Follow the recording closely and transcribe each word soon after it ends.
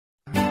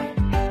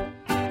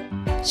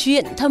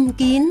Chuyện thầm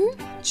kín.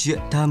 Chuyện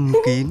thầm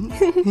kín.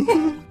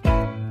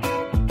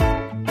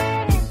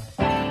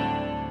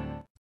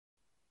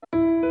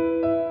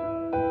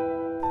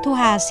 Thu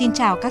Hà xin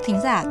chào các thính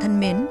giả thân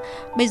mến.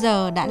 Bây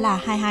giờ đã là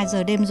 22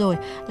 giờ đêm rồi,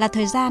 là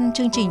thời gian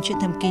chương trình Chuyện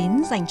thầm kín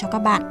dành cho các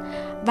bạn.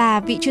 Và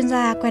vị chuyên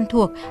gia quen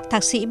thuộc,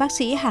 Thạc sĩ bác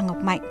sĩ Hà Ngọc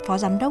Mạnh, Phó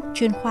Giám đốc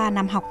chuyên khoa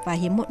Nam học và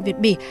Hiếm muộn Việt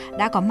Bỉ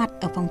đã có mặt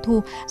ở phòng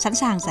thu, sẵn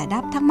sàng giải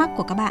đáp thắc mắc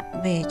của các bạn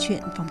về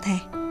chuyện phòng the.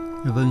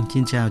 Vâng,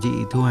 xin chào chị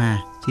Thu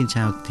Hà, xin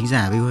chào thính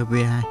giả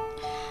VOV2.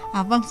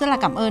 Vâng, rất là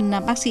cảm ơn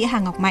bác sĩ Hà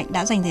Ngọc Mạnh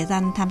đã dành thời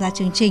gian tham gia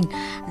chương trình.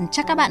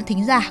 Chắc các bạn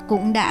thính giả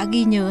cũng đã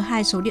ghi nhớ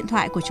hai số điện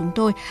thoại của chúng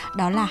tôi,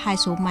 đó là hai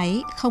số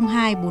máy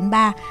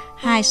 0243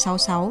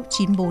 266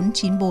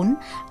 9494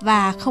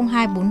 và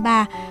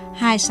 0243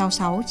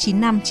 266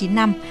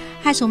 9595.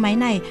 Hai số máy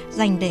này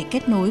dành để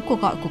kết nối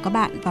cuộc gọi của các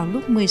bạn vào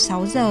lúc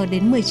 16 giờ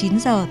đến 19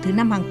 giờ thứ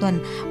năm hàng tuần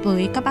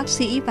với các bác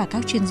sĩ và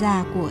các chuyên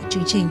gia của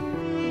chương trình.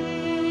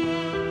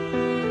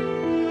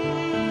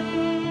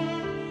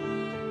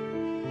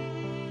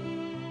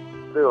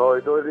 Từ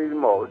hồi tôi đi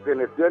mổ tiền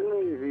liệt tuyến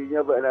thì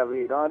như vậy là vì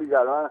nó bây giờ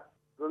nó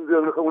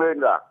dương nó không lên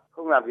cả,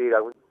 không làm gì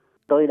được.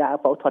 Tôi đã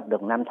phẫu thuật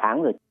được 5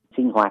 tháng rồi,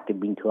 sinh hoạt thì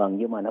bình thường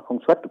nhưng mà nó không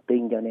xuất được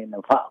tinh, cho nên là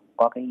vợ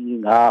có cái nghi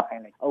ngờ hay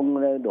là ông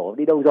đổ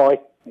đi đâu rồi,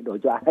 đổ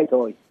cho ai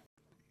rồi.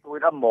 Tôi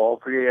đã mổ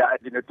thì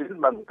tiền liệt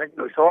tuyến bằng cách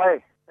nội soi,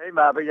 thế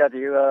mà bây giờ thì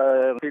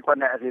khi quan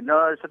hệ thì nó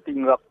xuất tinh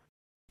ngược.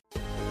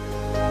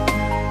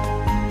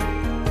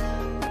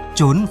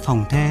 Trốn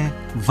phòng the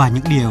và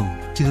những điều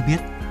chưa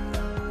biết.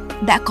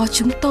 Đã có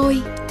chúng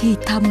tôi thì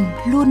thầm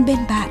luôn bên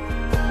bạn.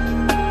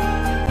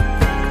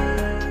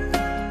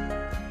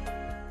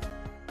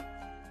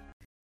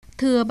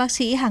 Thưa bác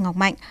sĩ Hà Ngọc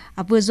Mạnh,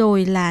 vừa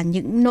rồi là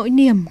những nỗi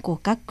niềm của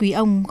các quý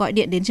ông gọi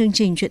điện đến chương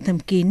trình Chuyện thầm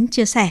kín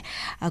chia sẻ.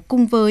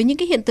 Cùng với những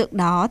cái hiện tượng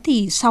đó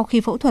thì sau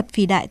khi phẫu thuật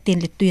phì đại tiền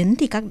liệt tuyến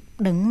thì các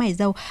đấng mày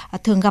râu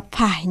thường gặp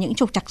phải những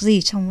trục trặc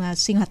gì trong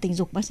sinh hoạt tình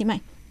dục, bác sĩ Mạnh?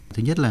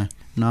 Thứ nhất là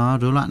nó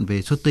rối loạn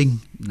về xuất tinh,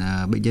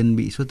 bệnh nhân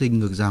bị xuất tinh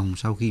ngược dòng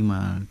sau khi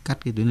mà cắt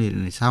cái tuyến liệt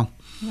này xong.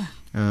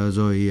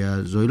 Rồi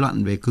rối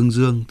loạn về cương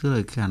dương, tức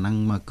là khả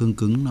năng mà cương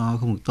cứng nó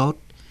không được tốt.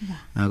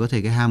 Có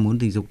thể cái ham muốn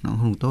tình dục nó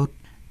không được tốt.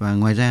 Và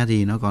ngoài ra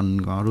thì nó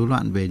còn có rối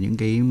loạn về những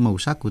cái màu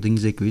sắc của tinh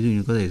dịch, ví dụ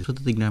như có thể xuất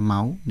tinh ra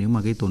máu nếu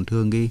mà cái tổn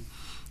thương cái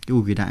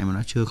u phì đại mà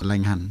nó chưa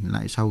lành hẳn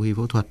lại sau khi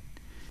phẫu thuật.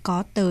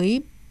 Có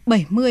tới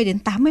 70 đến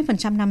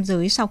 80% nam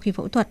giới sau khi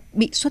phẫu thuật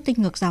bị xuất tinh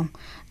ngược dòng.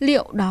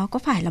 Liệu đó có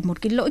phải là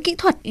một cái lỗi kỹ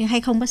thuật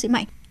hay không, bác sĩ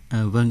Mạnh?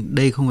 Vâng,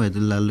 đây không phải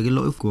là cái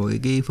lỗi của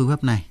cái phương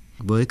pháp này.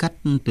 Với cắt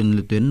tiền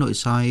liệt tuyến nội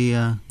soi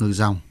ngược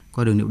dòng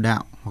qua đường niệu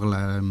đạo hoặc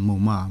là mổ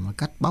mở mà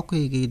cắt bóc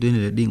cái tuyến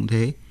liệt đi cũng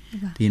thế,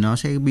 thì nó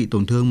sẽ bị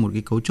tổn thương một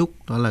cái cấu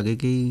trúc, đó là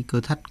cái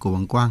cơ thắt cổ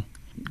bàng quang.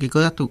 Cái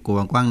cơ thắt cổ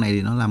bàng quang này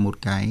thì nó là một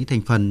cái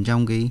thành phần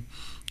trong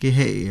cái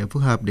hệ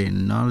phức hợp để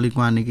nó liên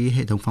quan đến cái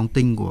hệ thống phóng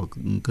tinh của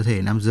cơ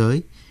thể nam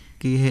giới.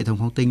 Cái hệ thống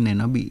phóng tinh này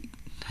nó bị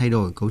thay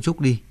đổi cấu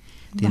trúc đi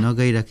thì nó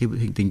gây ra cái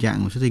tình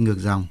trạng xuất tinh ngược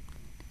dòng.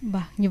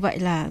 Vâng, như vậy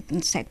là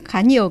sẽ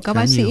khá nhiều các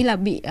bác sĩ là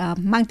bị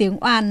mang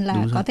tiếng oan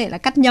là có thể là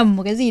cắt nhầm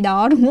một cái gì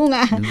đó, đúng không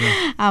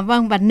ạ?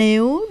 Vâng, và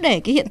nếu để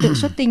cái hiện tượng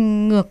xuất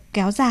tinh ngược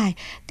kéo dài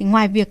thì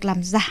ngoài việc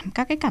làm giảm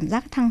các cái cảm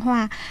giác thăng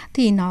hoa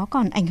thì nó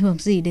còn ảnh hưởng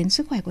gì đến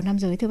sức khỏe của nam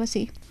giới, thưa bác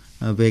sĩ?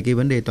 Về cái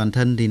vấn đề toàn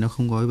thân thì nó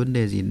không có vấn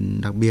đề gì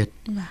đặc biệt.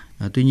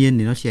 Tuy nhiên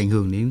thì nó chỉ ảnh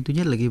hưởng đến, thứ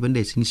nhất là cái vấn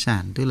đề sinh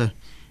sản, tức là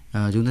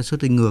chúng ta xuất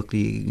tinh ngược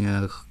thì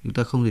chúng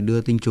ta không thể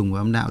đưa tinh trùng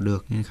vào âm đạo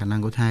được, nên khả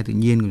năng có thai tự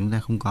nhiên của chúng ta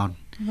không còn.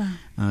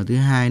 Thứ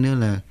hai nữa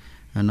là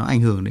nó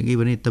ảnh hưởng đến cái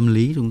vấn đề tâm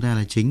lý của chúng ta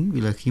là chính,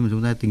 vì là khi mà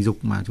chúng ta tình dục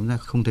mà chúng ta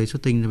không thấy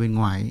xuất tinh ra bên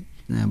ngoài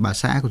bà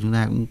xã của chúng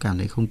ta cũng cảm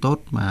thấy không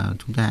tốt, mà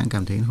chúng ta cũng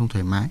cảm thấy không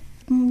thoải mái.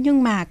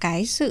 Nhưng mà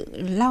cái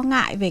sự lo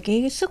ngại về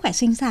cái sức khỏe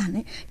sinh sản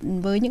ấy,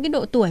 với những cái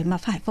độ tuổi mà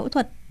phải phẫu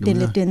thuật tiền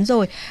liệt tuyến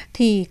rồi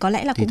thì có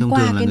lẽ là thì cũng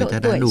qua cái độ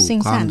tuổi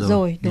sinh sản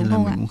rồi, đúng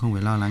không ạ? Cũng không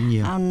phải lo lắng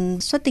nhiều.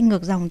 Xuất tinh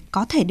ngược dòng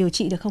có thể điều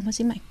trị được không, bác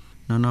sĩ Mạnh?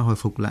 Nó hồi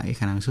phục lại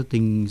khả năng xuất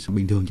tinh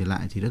bình thường trở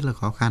lại thì rất là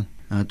khó khăn.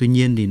 Tuy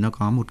nhiên thì nó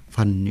có một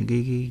phần những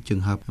cái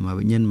trường hợp mà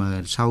bệnh nhân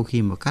mà sau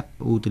khi mà cắt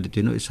u tiền liệt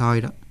tuyến nội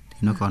soi đó thì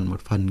nó còn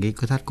một phần cái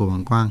cơ thắt cổ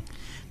bàng quang,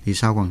 thì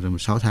sau khoảng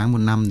 6 tháng 1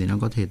 năm thì nó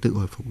có thể tự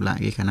hồi phục lại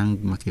cái khả năng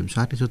mà kiểm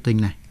soát cái xuất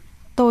tinh này.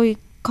 Tôi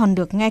còn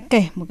được nghe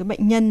kể một cái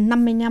bệnh nhân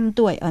 55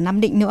 tuổi ở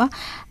Nam Định nữa.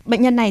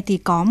 Bệnh nhân này thì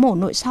có mổ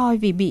nội soi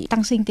vì bị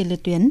tăng sinh tiền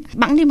liệt tuyến.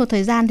 Bẵng đi một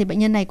thời gian thì bệnh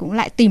nhân này cũng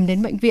lại tìm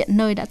đến bệnh viện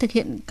nơi đã thực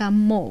hiện ca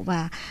mổ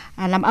và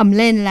làm ầm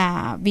lên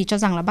là vì cho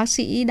rằng là bác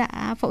sĩ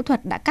đã phẫu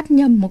thuật, đã cắt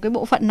nhầm một cái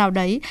bộ phận nào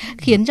đấy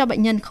khiến cho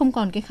bệnh nhân không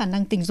còn cái khả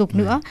năng tình dục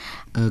nữa.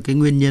 Cái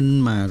nguyên nhân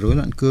mà rối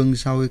loạn cương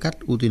sau khi cắt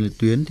u tiền liệt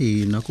tuyến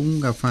thì nó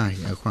cũng gặp phải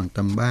ở khoảng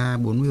tầm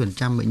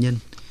 3-40% bệnh nhân.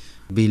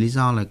 Vì lý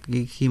do là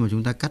khi mà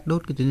chúng ta cắt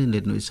đốt cái tuyến tiền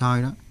liệt nội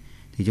soi đó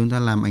thì chúng ta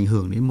làm ảnh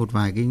hưởng đến một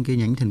vài cái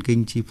nhánh thần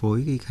kinh chi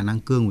phối cái khả năng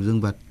cương của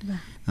dương vật.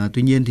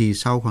 Tuy nhiên thì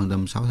sau khoảng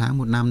tầm 6 tháng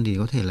 1 năm thì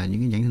có thể là những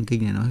cái nhánh thần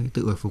kinh này nó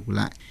tự hồi phục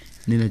lại,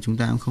 nên là chúng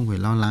ta cũng không phải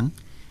lo lắng.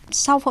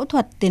 Sau phẫu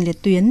thuật tiền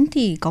liệt tuyến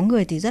thì có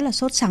người thì rất là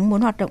sốt sắng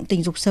muốn hoạt động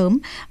tình dục sớm,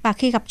 và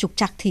khi gặp trục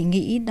trặc thì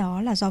nghĩ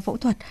đó là do phẫu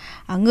thuật.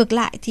 Ngược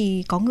lại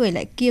thì có người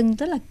lại kiêng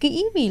rất là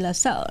kỹ vì là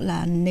sợ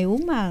là nếu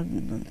mà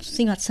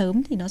sinh hoạt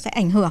sớm thì nó sẽ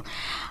ảnh hưởng.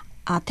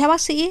 Theo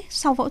bác sĩ,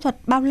 sau phẫu thuật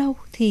bao lâu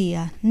thì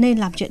nên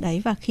làm chuyện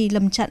đấy, và khi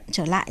lâm trận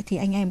trở lại thì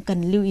anh em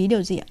cần lưu ý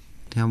điều gì ạ?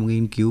 Theo một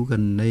nghiên cứu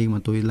gần đây mà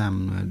tôi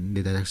làm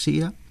đề tài thạc sĩ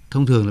đó,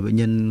 thông thường là bệnh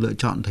nhân lựa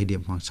chọn thời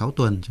điểm khoảng 6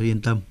 tuần cho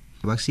yên tâm.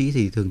 Bác sĩ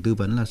thì thường tư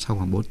vấn là sau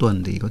khoảng 4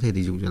 tuần thì có thể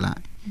tình dục trở lại.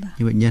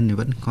 Nhưng bệnh nhân thì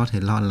vẫn có thể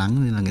lo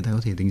lắng nên là người ta có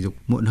thể tình dục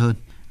muộn hơn.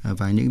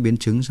 Và những biến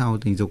chứng sau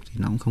tình dục thì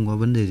nó cũng không có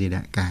vấn đề gì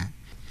cả.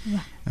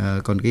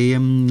 Còn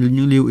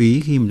những lưu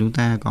ý khi mà chúng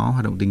ta có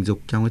hoạt động tình dục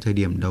trong cái thời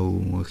điểm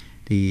đầu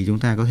thì chúng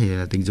ta có thể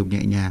là tình dục nhẹ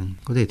nhàng,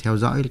 có thể theo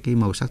dõi cái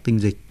màu sắc tinh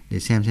dịch để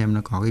xem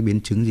nó có cái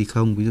biến chứng gì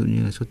không, ví dụ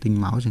như là xuất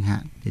tinh máu chẳng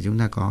hạn, để chúng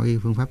ta có cái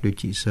phương pháp điều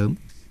trị sớm.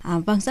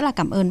 Vâng, rất là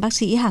cảm ơn bác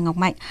sĩ Hà Ngọc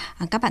Mạnh.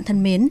 Các bạn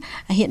thân mến,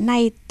 hiện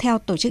nay theo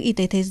Tổ chức Y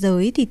tế Thế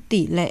giới thì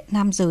tỷ lệ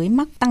nam giới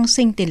mắc tăng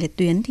sinh tiền liệt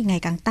tuyến thì ngày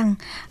càng tăng,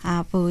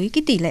 với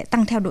cái tỷ lệ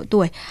tăng theo độ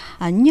tuổi.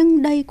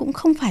 Nhưng đây cũng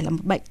không phải là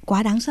một bệnh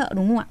quá đáng sợ,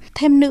 đúng không ạ?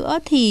 Thêm nữa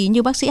thì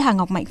như bác sĩ Hà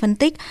Ngọc Mạnh phân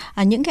tích,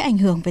 những cái ảnh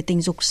hưởng về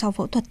tình dục sau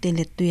phẫu thuật tiền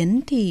liệt tuyến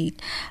thì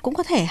cũng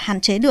có thể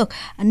hạn chế được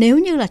nếu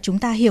như là chúng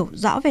ta hiểu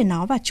rõ về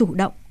nó và chủ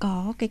động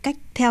có cái cách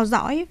theo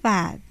dõi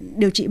và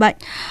điều trị bệnh.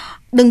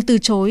 Đừng từ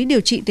chối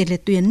điều trị tiền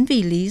liệt tuyến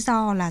vì lý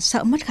do là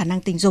sợ mất khả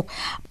năng tình dục.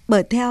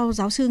 Bởi theo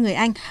giáo sư người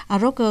Anh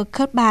Roger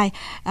Kirkby,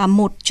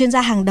 một chuyên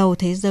gia hàng đầu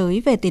thế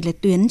giới về tiền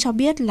liệt tuyến cho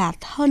biết là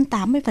hơn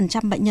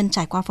 80% bệnh nhân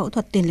trải qua phẫu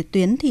thuật tiền liệt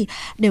tuyến thì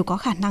đều có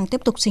khả năng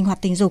tiếp tục sinh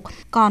hoạt tình dục.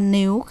 Còn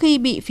nếu khi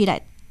bị phì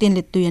đại tiền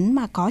liệt tuyến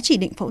mà có chỉ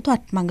định phẫu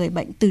thuật mà người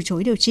bệnh từ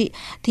chối điều trị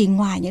thì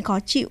ngoài những khó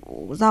chịu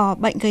do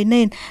bệnh gây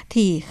nên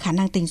thì khả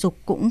năng tình dục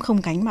cũng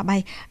không cánh mà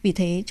bay. Vì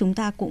thế chúng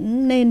ta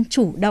cũng nên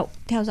chủ động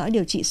theo dõi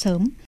điều trị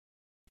sớm.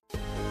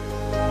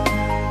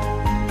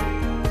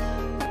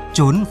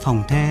 Chốn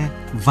phòng the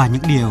và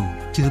những điều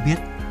chưa biết.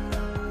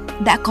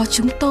 Đã có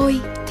chúng tôi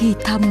thì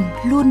thầm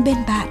luôn bên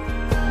bạn.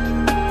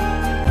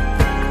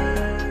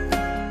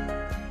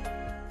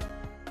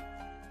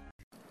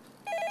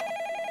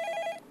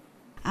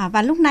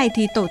 Và lúc này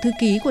thì tổ thư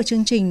ký của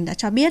chương trình đã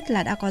cho biết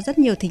là đã có rất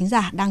nhiều thính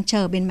giả đang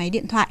chờ bên máy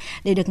điện thoại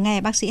để được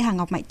nghe bác sĩ Hà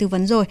Ngọc Mạnh tư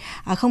vấn rồi.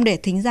 Không để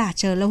thính giả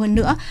chờ lâu hơn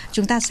nữa,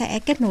 chúng ta sẽ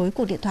kết nối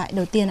cuộc điện thoại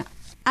đầu tiên ạ.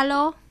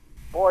 Alo.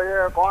 Tôi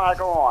có 2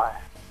 câu hỏi.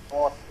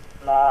 Một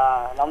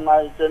là năm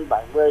nay trên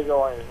 70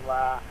 rồi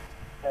và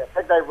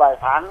cách đây vài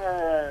tháng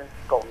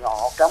cậu nhỏ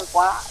kém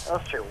quá, nó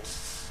xỉu.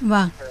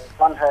 Vâng.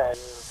 Quan hệ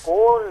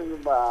cố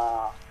nhưng mà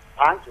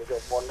tháng chỉ được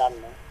 1 lần.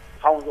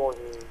 Xong rồi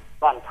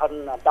toàn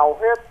thân đau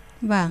hết.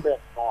 Vâng. Mệt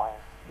mỏi,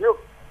 nhức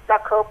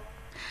các khớp.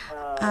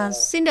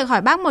 Xin được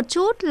hỏi bác một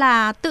chút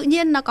là tự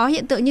nhiên nó có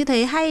hiện tượng như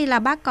thế hay là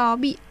bác có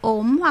bị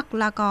ốm hoặc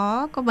là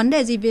có vấn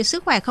đề gì về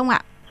sức khỏe không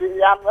ạ? Chị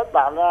em vẫn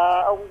bảo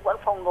là ông vẫn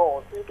phong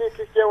độ, cái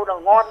kêu là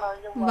ngon thôi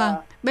nhưng mà... Vâng,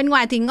 bên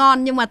ngoài thì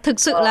ngon nhưng mà thực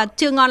sự là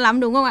chưa ngon lắm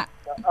đúng không ạ?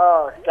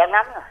 Chán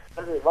lắm.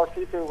 Cái gì bác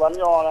sĩ tư vấn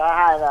cho là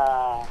hai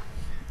là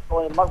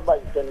tôi mắc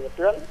bệnh tiền liệt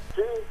tuyến,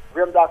 chứ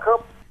viêm da khớp.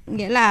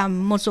 Nghĩa là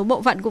một số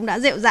bộ phận cũng đã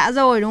rệu rã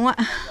rồi đúng không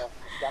ạ?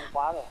 Chán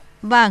quá rồi.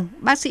 Vâng,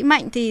 bác sĩ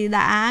Mạnh thì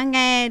đã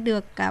nghe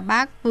được cả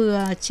bác vừa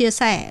chia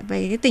sẻ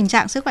về cái tình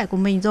trạng sức khỏe của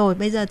mình rồi.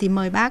 Bây giờ thì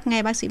mời bác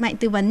nghe bác sĩ Mạnh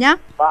tư vấn nhé.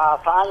 Bà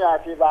xã nhà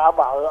thì bà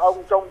bảo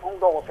ông trông phong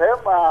độ thế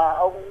mà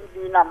ông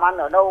đi làm ăn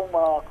ở đâu mà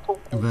không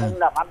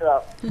làm ăn được.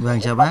 Vâng,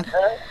 chào bác.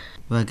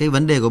 Và cái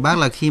vấn đề của bác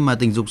là khi mà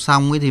tình dục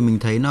xong ấy thì mình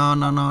thấy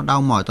nó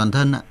đau mỏi toàn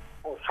thân ạ.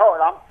 Sợ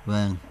lắm.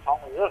 Vâng. Xong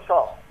rất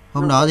sợ.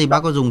 Hôm đó thì bác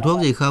có dùng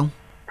thuốc gì không?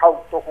 Không,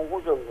 tôi không có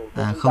dùng.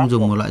 Không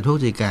dùng một loại thuốc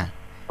gì cả.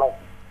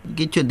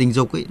 Cái chuyện tình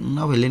dục ấy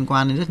nó phải liên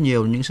quan đến rất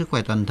nhiều những sức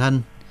khỏe toàn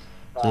thân,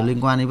 rồi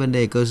liên quan đến vấn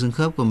đề cơ xương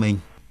khớp của mình.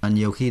 Và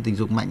nhiều khi tình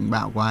dục mạnh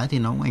bạo quá thì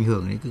nó cũng ảnh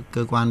hưởng đến cái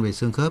cơ quan về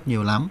xương khớp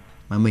nhiều lắm.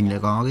 Mà mình lại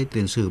có cái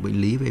tiền sử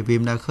bệnh lý về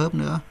viêm đa khớp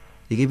nữa.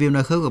 Thì cái viêm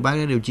đa khớp của bác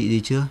đã điều trị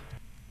gì chưa?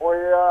 Tôi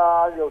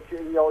điều trị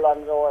nhiều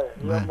lần rồi,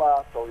 nhưng mà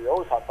chủ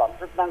yếu sản phẩm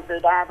chức năng cây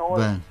đa thôi.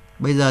 Vâng.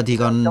 Bây giờ thì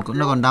nó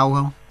còn đau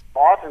không?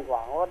 Có, thỉnh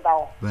thoảng nó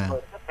đau.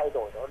 Vâng. Thay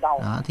đổi nó đau.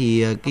 Đó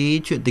thì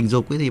cái chuyện tình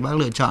dục ấy thì bác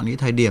lựa chọn cái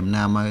thời điểm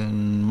nào mà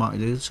mọi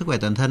thứ sức khỏe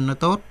toàn thân nó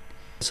tốt,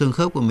 xương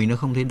khớp của mình nó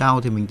không thấy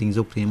đau thì mình tình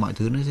dục thì mọi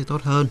thứ nó sẽ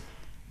tốt hơn.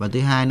 Và thứ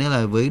hai nữa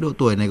là với độ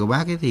tuổi này của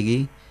bác ấy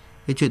thì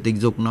cái chuyện tình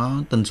dục nó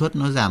tần suất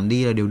nó giảm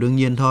đi là điều đương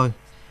nhiên thôi.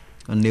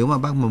 Còn nếu mà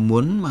bác mà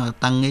muốn mà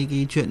tăng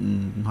cái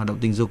chuyện hoạt động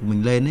tình dục của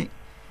mình lên ấy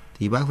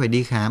thì bác phải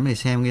đi khám để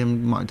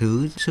xem mọi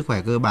thứ sức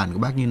khỏe cơ bản của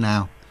bác như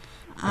nào.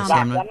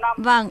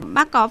 Vâng,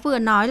 bác có vừa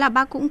nói là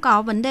bác cũng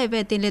có vấn đề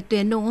về tiền liệt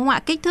tuyến đúng không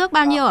ạ? Kích thước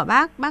bao nhiêu hả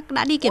bác? Bác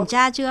đã đi kiểm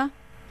tra chưa?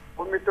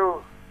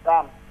 44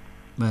 gram.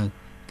 Vâng,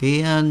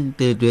 cái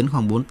tiền liệt tuyến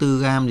khoảng 44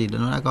 gram thì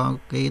nó đã có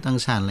cái tăng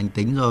sản lành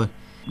tính rồi.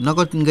 Nó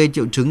có gây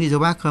triệu chứng gì cho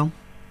bác không?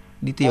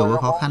 Đi tiểu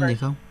có khó khăn gì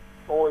không?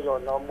 Tôi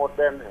rồi nó một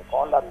đêm phải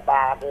có lần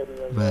 3 đêm,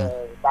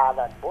 3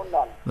 lần, 4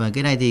 lần. Và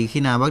cái này thì khi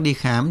nào bác đi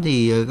khám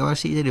thì các bác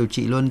sĩ sẽ điều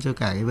trị luôn cho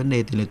cả cái vấn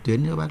đề tiền liệt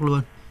tuyến cho bác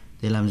luôn,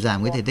 để làm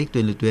giảm cái thể tích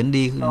tiền liệt tuyến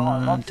đi,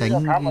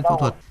 tránh cái phẫu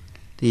thuật.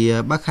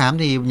 Thì bác khám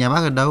thì nhà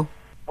bác ở đâu?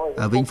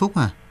 Ở Vĩnh Phúc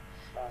à?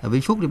 Ở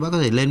Vĩnh Phúc thì bác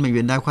có thể lên bệnh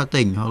viện Đa khoa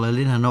tỉnh hoặc là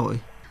lên Hà Nội.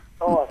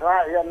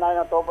 hiện nay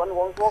là tôi vẫn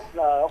uống thuốc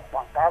là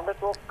quảng cáo cái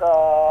thuốc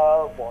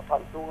bổ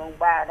thận trung ương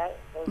 3 đấy.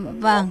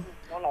 Vâng.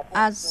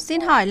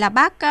 Xin hỏi là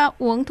bác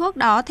uống thuốc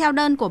đó theo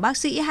đơn của bác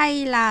sĩ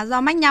hay là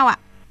do mách nhau ạ?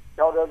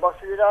 Theo đơn bác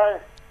sĩ đây.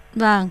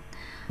 Vâng.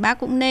 Bác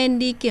cũng nên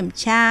đi kiểm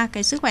tra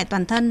cái sức khỏe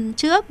toàn thân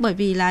trước, bởi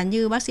vì là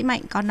như bác sĩ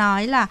Mạnh có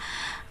nói là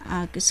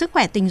cái sức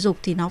khỏe tình dục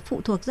thì nó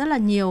phụ thuộc rất là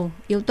nhiều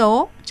yếu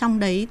tố. Trong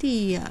đấy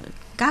thì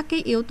các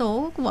cái yếu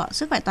tố của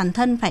sức khỏe toàn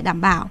thân phải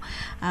đảm bảo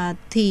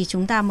thì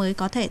chúng ta mới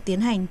có thể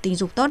tiến hành tình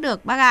dục tốt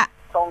được bác ạ.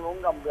 Không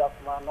đúng làm việc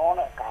mà nó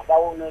lại cả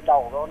đau nơi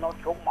đầu nó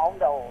trúng máu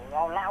đầu,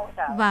 nó lão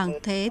ra. Vâng,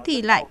 thế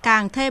thì lại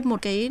càng thêm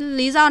một cái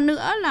lý do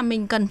nữa là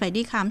mình cần phải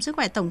đi khám sức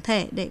khỏe tổng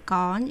thể để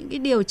có những cái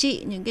điều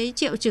trị những cái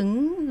triệu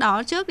chứng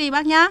đó trước đi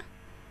bác nhá.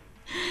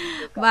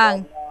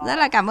 Vâng, rất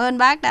là cảm ơn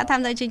bác đã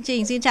tham gia chương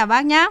trình. Xin chào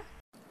bác nhé.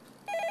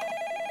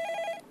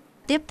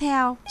 Tiếp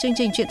theo, chương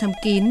trình Chuyện Thầm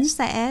Kín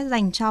sẽ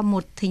dành cho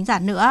một thính giả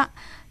nữa.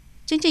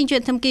 Chương trình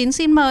Chuyện Thầm Kín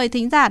xin mời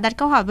thính giả đặt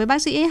câu hỏi với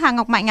bác sĩ Hà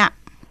Ngọc Mạnh ạ.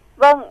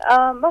 Vâng,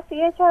 bác sĩ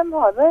cho em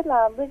hỏi với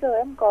là bây giờ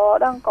em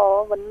đang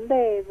có vấn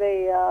đề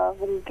về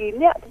vùng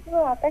kín ạ. Tức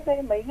là cách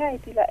đây mấy ngày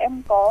thì là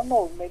em có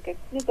nổi mấy cái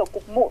như kiểu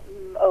cục mụn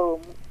ở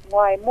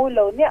ngoài môi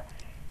lớn ạ.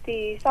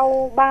 Thì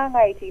sau 3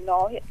 ngày thì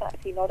hiện tại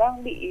thì nó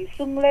đang bị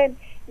sưng lên.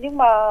 Nhưng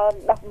mà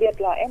đặc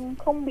biệt là em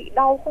không bị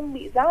đau, không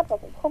bị rát và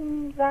cũng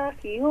không ra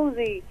khí hư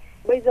gì.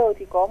 Bây giờ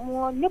thì có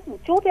nhức một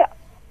chút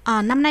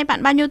ạ. Năm nay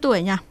bạn bao nhiêu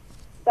tuổi nhỉ?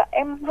 Dạ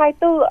em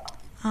 24 ạ.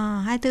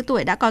 24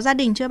 tuổi, đã có gia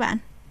đình chưa bạn?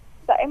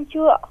 Dạ em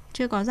chưa ạ.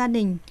 Chưa có gia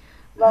đình.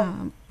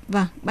 Vâng.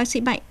 Vâng, bác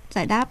sĩ Mạnh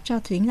giải đáp cho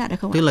thính giả được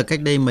không ạ? Tức là cách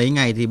đây mấy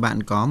ngày thì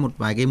bạn có một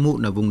vài cái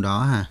mụn ở vùng đó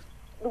hả?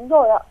 Đúng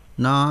rồi ạ.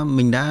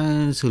 Mình đã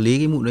xử lý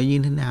cái mụn đấy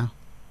như thế nào?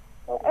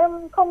 Em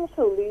không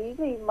xử lý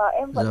gì mà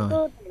em vẫn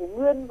cứ để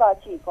nguyên và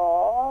chỉ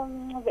có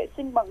vệ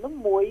sinh bằng nước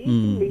muối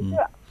sinh lý thôi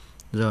ạ.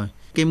 Rồi,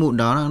 cái mụn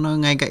đó nó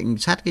ngay cạnh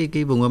sát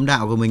cái vùng âm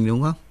đạo của mình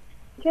đúng không?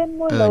 Trên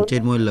môi lớn.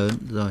 Trên môi lớn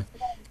rồi.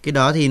 Cái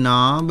đó thì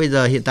nó bây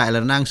giờ hiện tại là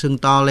đang sưng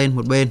to lên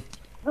một bên.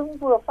 Sưng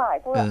vừa phải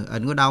thôi ạ.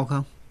 Ấn có đau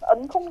không?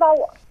 Ấn không đau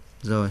ạ.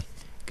 Rồi,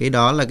 cái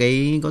đó là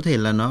có thể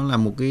là nó là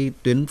một cái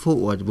tuyến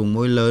phụ ở vùng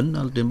môi lớn,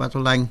 đó là tuyến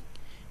Bartholin.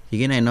 Thì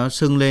cái này nó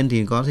sưng lên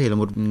thì có thể là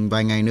một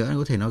vài ngày nữa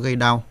có thể nó gây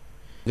đau,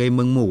 gây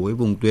mưng mủ cái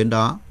vùng tuyến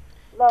đó.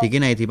 Vâng. Thì cái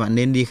này thì bạn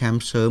nên đi khám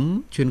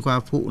sớm chuyên khoa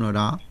phụ nào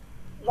đó.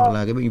 Hoặc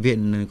là cái bệnh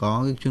viện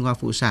có cái chuyên khoa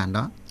phụ sản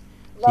đó.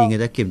 Thì người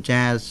ta kiểm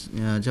tra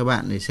cho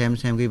bạn để xem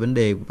cái vấn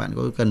đề của bạn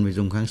có cần phải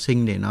dùng kháng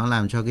sinh để nó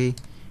làm cho cái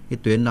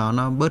tuyến đó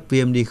nó bớt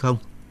viêm đi không.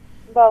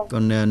 Vâng.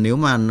 Còn nếu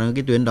mà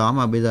cái tuyến đó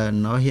mà bây giờ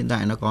nó hiện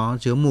tại nó có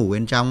chứa mủ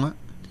bên trong á,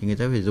 thì người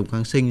ta phải dùng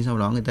kháng sinh, sau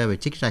đó người ta phải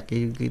trích rạch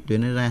cái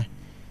tuyến đó ra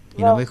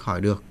thì nó mới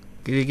khỏi được.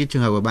 Cái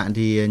trường hợp của bạn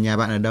thì nhà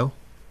bạn ở đâu?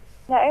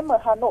 Nhà em ở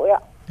Hà Nội ạ.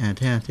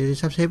 Thế thì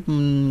sắp xếp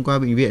qua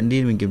bệnh viện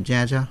đi mình kiểm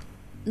tra cho.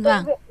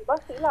 Vâng.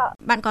 Bác sĩ là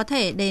bạn có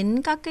thể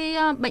đến các cái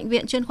bệnh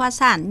viện chuyên khoa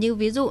sản, như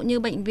ví dụ như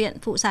bệnh viện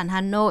Phụ sản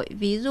Hà Nội,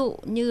 ví dụ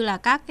như là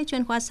các cái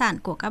chuyên khoa sản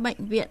của các bệnh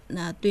viện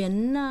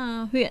tuyến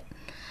huyện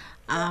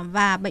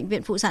và bệnh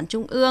viện Phụ sản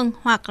Trung ương,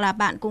 hoặc là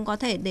bạn cũng có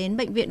thể đến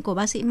bệnh viện của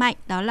bác sĩ Mạnh,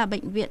 đó là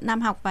bệnh viện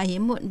Nam học và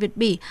Hiếm muộn Việt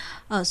Bỉ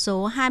ở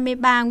số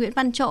 23 Nguyễn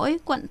Văn Trỗi,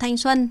 quận Thanh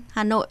Xuân,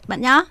 Hà Nội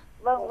bạn nhé.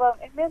 Vâng,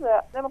 em biết rồi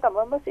ạ. Em cảm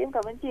ơn bác sĩ, em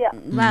cảm ơn chị ạ.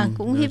 Vâng,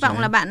 cũng hy vọng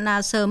là bạn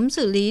sớm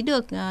xử lý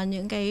được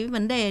những cái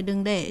vấn đề,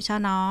 đừng để cho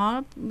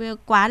nó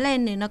quá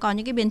lên thì nó có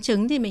những cái biến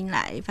chứng thì mình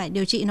lại phải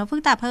điều trị nó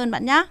phức tạp hơn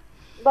bạn nhé.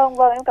 Vâng,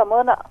 em cảm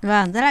ơn ạ.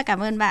 Vâng, rất là cảm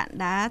ơn bạn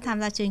đã tham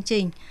gia chương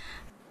trình.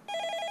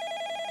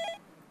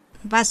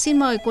 Và xin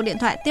mời cuộc điện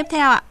thoại tiếp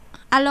theo ạ.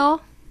 Alo.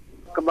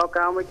 Có báo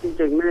cáo với chương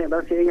trình với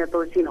bác sĩ nhà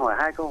tôi xin hỏi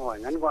 2 câu hỏi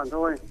ngắn gọn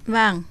thôi.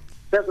 Vâng.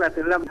 Tức là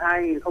từ năm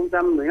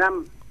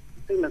 2015,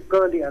 tức là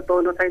cơ địa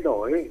tôi nó thay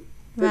đổi,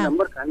 tức là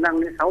mất khả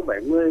năng đến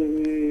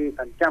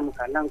 60-70%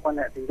 khả năng quan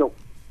hệ tình dục.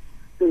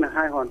 Tức là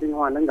 2 hòn tinh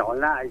hoàn nó nhỏ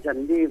lại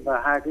dần đi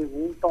và 2 cái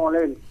vú to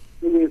lên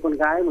như con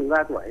gái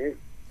 13 tuổi ấy.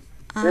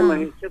 Thế mà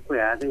sức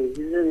khỏe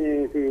thì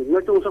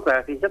nói chung sức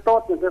khỏe thì rất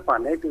tốt, nhưng cái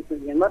khoản đấy tự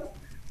nhiên mất.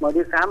 Mà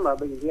đi khám ở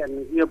bệnh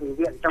viện, nhiều bệnh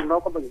viện, trong đó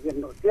có bệnh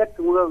viện nội tiết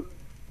trung ương,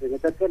 thì người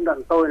ta kết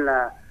luận tôi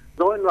là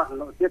rối loạn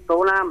nội tiết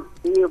tố nam.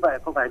 Như vậy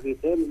không phải vì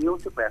thế mà yếu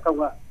sức khỏe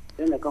không ạ?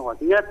 Đấy là câu hỏi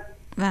thứ nhất.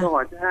 Câu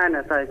hỏi thứ hai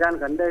là thời gian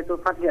gần đây tôi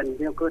phát hiện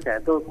trong cơ thể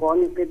tôi có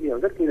những cái điều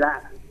rất kỳ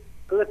lạ.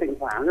 Cứ thỉnh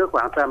thoảng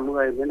khoảng tầm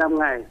 10-15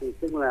 ngày thì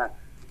tức là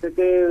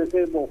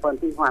cái bộ phận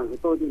tinh hoàn của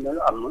tôi thì nó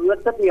ẩm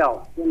ướt rất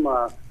nhiều, nhưng mà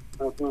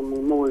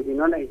mùi thì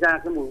nó lại ra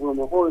cái mùi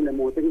mồ hôi, là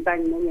mùi tinh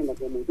tanh, như là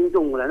cái mùi tinh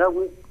trùng của đàn ông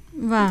ấy.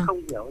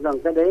 Không hiểu rằng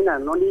cái đấy là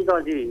nó lý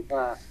do gì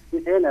và như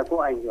thế là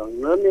có ảnh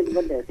hưởng lớn đến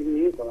vấn đề sinh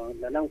lý của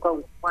đàn ông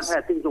không? Quan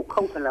hệ tình dục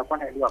không thể là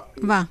quan hệ được.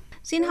 Vâng.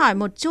 Xin hỏi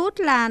một chút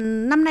là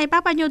năm nay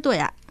bác bao nhiêu tuổi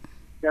ạ?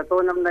 Dạ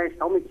tôi năm nay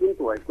 69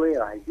 tuổi, quê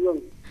ở Hải Dương.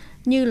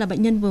 Như là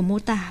bệnh nhân vừa mô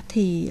tả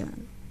thì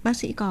bác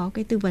sĩ có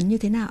cái tư vấn như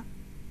thế nào?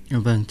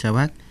 Vâng, chào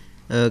bác.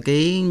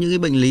 Những cái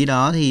bệnh lý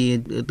đó thì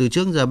từ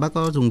trước giờ bác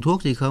có dùng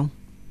thuốc gì không?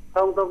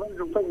 Không, tôi vẫn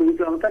dùng thuốc bình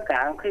thường. Tất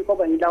cả khi có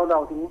bệnh đau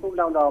đầu thì uống thuốc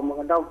đau đầu, mà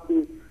còn đau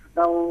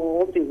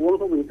ốm thì uống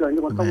thuốc bình thường,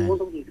 nhưng còn không uống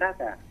thuốc gì khác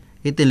cả.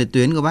 Cái tiền liệt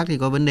tuyến của bác thì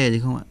có vấn đề gì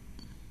không ạ?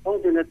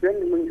 Không, tiền liệt tuyến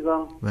thì bình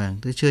thường. Vâng,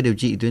 tôi chưa điều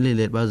trị tuyến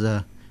liệt bao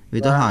giờ. Vì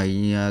tôi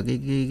hỏi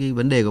cái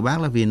vấn đề của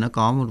bác là vì nó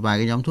có một vài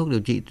cái nhóm thuốc điều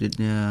trị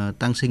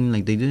tăng sinh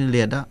lành tính tuyến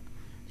liệt đó,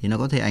 thì nó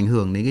có thể ảnh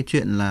hưởng đến cái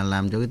chuyện là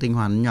làm cho cái tinh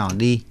hoàn nó nhỏ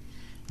đi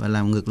và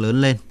làm ngực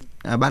lớn lên.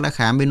 Bác đã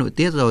khám bên nội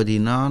tiết rồi thì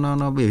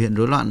nó biểu hiện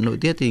rối loạn nội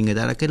tiết thì người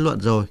ta đã kết luận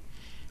rồi.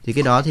 Thì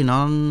cái đó thì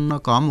nó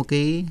có một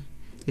cái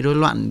rối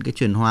loạn cái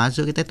chuyển hóa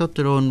giữa cái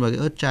testosterone và cái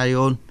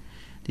estradiol.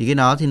 Thì cái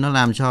đó thì nó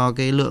làm cho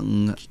cái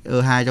lượng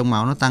E2 trong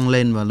máu nó tăng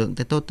lên và lượng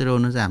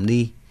testosterone nó giảm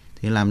đi.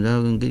 Thì làm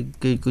cho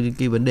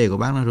cái vấn đề của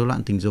bác là rối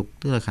loạn tình dục,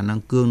 tức là khả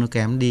năng cương nó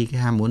kém đi,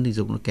 cái ham muốn tình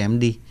dục nó kém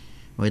đi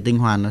và cái tinh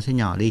hoàn nó sẽ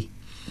nhỏ đi.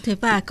 Thế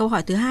và câu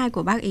hỏi thứ hai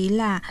của bác ý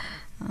là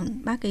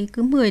bác ấy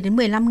cứ 10 đến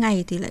 15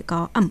 ngày thì lại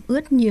có ẩm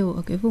ướt nhiều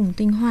ở cái vùng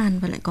tinh hoàn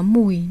và lại có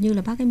mùi như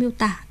là bác ấy miêu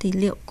tả, thì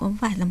liệu có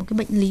phải là một cái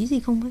bệnh lý gì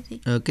không bác sĩ?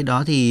 Cái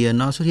đó thì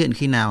nó xuất hiện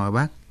khi nào hả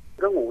bác?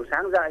 Cứ ngủ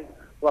sáng dậy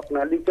hoặc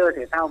là đi chơi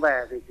thể thao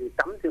về thì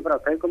tắm thì bắt đầu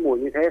thấy có mùi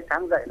như thế,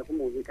 sáng dậy nó có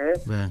mùi như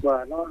thế.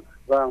 Và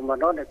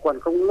nó lại quần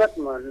không ướt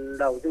mà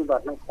đầu dương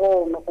vật nó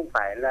khô, nó không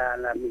phải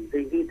là mình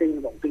vi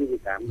tinh bọng tinh gì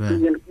cả. Tuy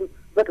nhiên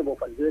rất là bộ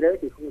phận dưới đấy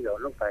thì không hiểu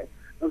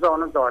nó do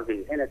nó dò dỉ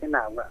hay là thế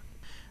nào cả.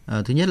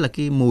 Thứ nhất là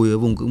cái mùi ở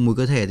vùng mùi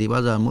cơ thể thì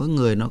bao giờ mỗi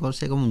người nó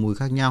sẽ có một mùi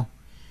khác nhau.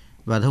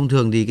 Và thông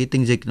thường thì cái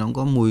tinh dịch nó cũng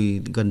có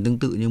mùi gần tương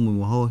tự như mùi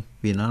mồ hôi,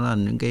 vì nó là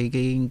những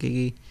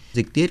cái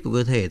dịch tiết của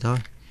cơ thể thôi.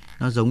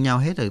 Nó giống nhau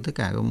hết ở tất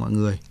cả các mọi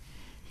người.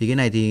 Thì cái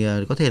này thì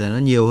có thể là nó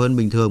nhiều hơn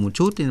bình thường một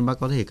chút nên bác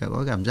có thể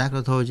có cảm giác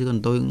đó thôi, chứ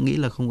còn tôi nghĩ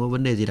là không có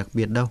vấn đề gì đặc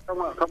biệt đâu.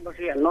 Không bác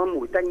sĩ, nó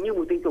mùi tanh như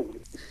mùi tinh trùng,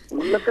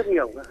 nó rất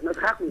nhiều, nó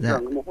khác bình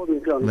thường, mồ hôi bình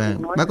thường.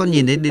 Bác có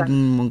nhìn thấy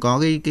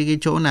có cái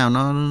chỗ nào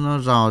nó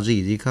rò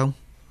rỉ gì không?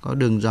 Có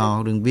đường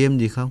rò, đường viêm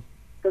gì không?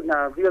 Tức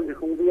là viêm thì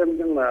không viêm,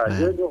 nhưng mà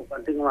dưới bộ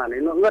phận tinh hoàn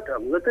ấy nó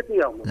ướt rất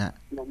nhiều,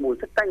 mà mùi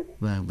rất tanh.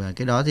 Và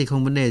cái đó thì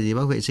không vấn đề gì,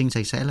 bác vệ sinh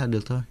sạch sẽ là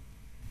được thôi.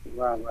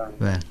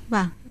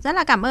 Vâng, rất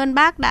là cảm ơn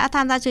bác đã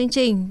tham gia chương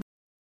trình.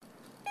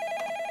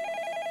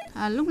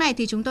 Lúc này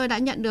thì chúng tôi đã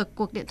nhận được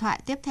cuộc điện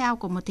thoại tiếp theo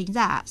của một thính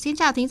giả. Xin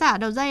chào thính giả ở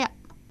đầu dây ạ.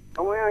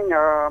 Tôi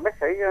nhờ bác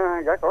sĩ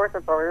giải tỏa cho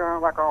tôi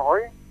ba câu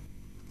hỏi.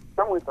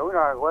 60 tuổi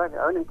rồi, quê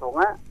ở Ninh Thuận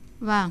á.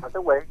 Vâng.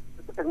 Tôi bị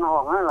cái tinh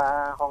hòn á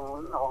là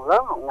hòn lớn,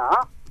 hòn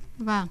nhỏ.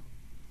 Vâng.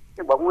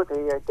 Cái bụng thì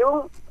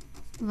trướng.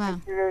 Vâng.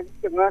 Cái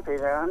chân thì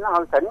nó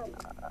hơi xỉn.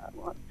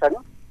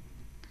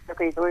 Sau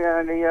khi tôi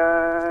đi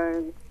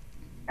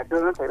nhà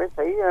thương thì bác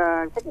sĩ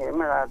xét nghiệm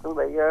là tôi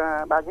bị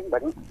 3 chứng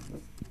bệnh.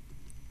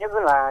 Nhất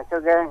là xơ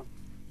gan,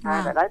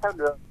 hai là đái tháo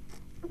đường,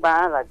 thứ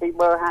ba là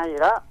type 2 gì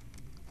đó.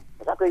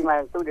 Sau khi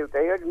mà tôi điều trị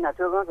ở nhà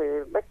thương thì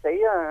bác sĩ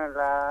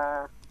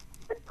là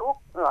tích thuốc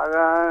rồi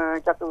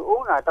cho tôi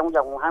uống là trong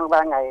vòng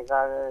 23 ngày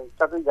là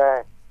cho tôi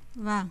về.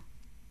 Vâng.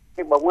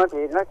 Cái bụng thì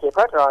nó chẹp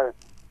hết rồi,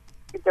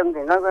 cái chân thì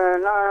nó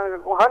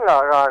cũng hết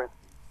rồi.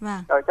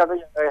 Vâng. Rồi cho tôi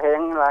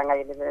hẹn là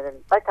ngày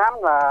tái khám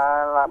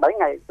là 7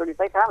 ngày tôi đi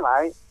tái khám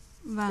lại.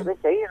 Vâng. Thì bác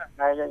sĩ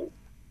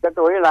cho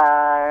tôi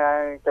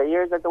là trị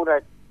cho tôi là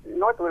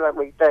nói tôi là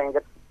bị tràn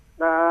dịch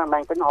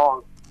màng tinh hoàn.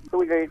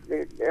 Tôi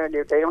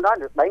điều trị trong đó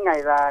được 7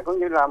 ngày là cũng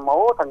như là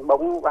mổ thành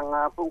bụng bằng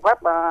phương pháp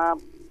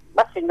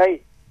Baxini.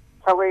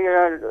 Sau khi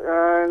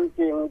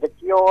truyền dịch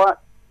vô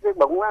cái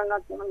bụng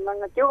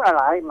nó chướng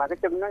lại mà cái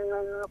chân nó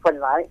phình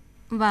lại.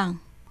 Vâng.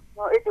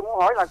 Ý tôi muốn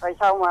hỏi là tại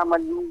sao mà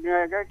mình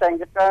cái tràn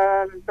dịch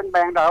tinh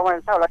bàng rồi mà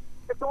sao lại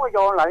cái xuống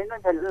vô lại nó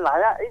phình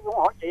lại á, ý tôi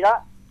muốn hỏi chị đó.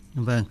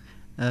 Vâng.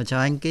 Chào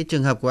anh, cái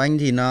trường hợp của anh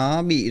thì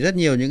nó bị rất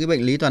nhiều những cái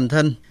bệnh lý toàn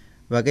thân.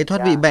 Và cái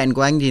thoát vị bẹn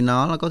của anh thì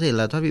nó có thể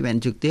là thoát vị bẹn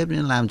trực tiếp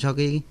nên làm cho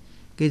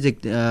cái dịch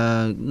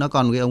nó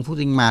còn cái ống phúc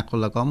tinh mạc, hoặc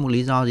là có một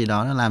lý do gì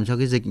đó nó làm cho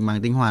cái dịch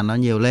màng tinh hoàn nó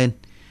nhiều lên,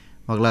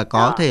 hoặc là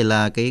có thể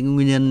là cái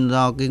nguyên nhân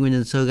do cái nguyên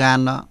nhân xơ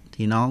gan đó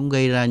thì nó cũng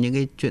gây ra những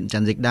cái chuyện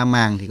tràn dịch đa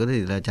màng, thì có thể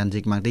là tràn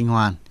dịch màng tinh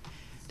hoàn.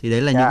 Thì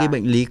đấy là những cái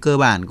bệnh lý cơ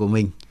bản của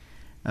mình.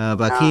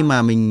 Và khi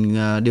mà mình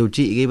điều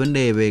trị cái vấn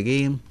đề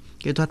về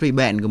cái thoát vị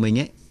bẹn của mình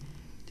ấy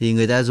thì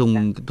người ta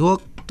dùng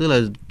thuốc, tức là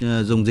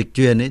dùng dịch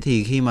truyền ấy,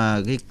 thì khi mà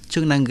cái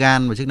chức năng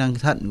gan và chức năng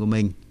thận của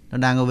mình nó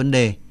đang có vấn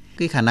đề,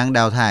 cái khả năng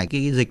đào thải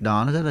cái dịch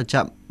đó nó rất là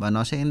chậm và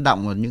nó sẽ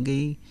đọng vào những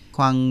cái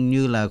khoang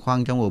như là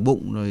khoang trong ổ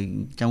bụng rồi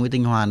trong cái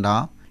tinh hoàn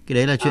đó. Cái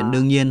đấy là chuyện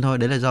đương nhiên thôi,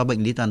 đấy là do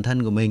bệnh lý toàn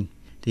thân của mình.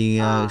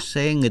 Thì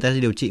người ta sẽ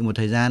điều trị một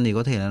thời gian thì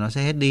có thể là nó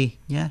sẽ hết đi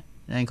nhé.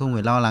 Anh không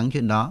phải lo lắng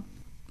chuyện đó.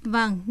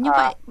 Vâng, như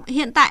vậy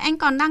hiện tại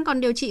anh đang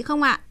còn điều trị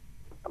không ạ?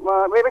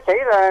 Bác sĩ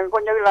là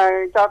coi như là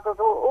cho tôi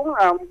uống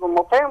là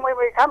một tháng mới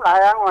khám lại,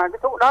 mà cái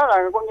thuốc đó là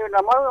coi như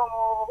là mới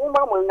uống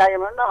mới 10 ngày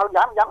mà nó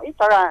giảm ít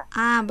thôi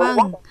à. Vâng.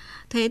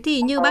 Thế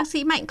thì như bác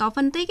sĩ Mạnh có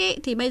phân tích ấy,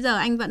 thì bây giờ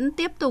anh vẫn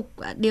tiếp tục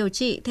điều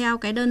trị theo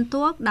cái đơn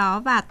thuốc đó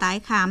và tái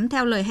khám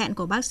theo lời hẹn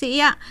của bác sĩ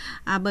ạ.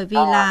 Bởi vì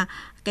là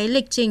cái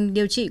lịch trình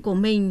điều trị của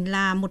mình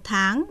là 1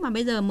 tháng mà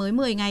bây giờ mới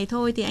 10 ngày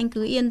thôi, thì anh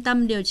cứ yên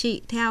tâm điều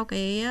trị theo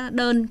cái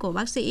đơn của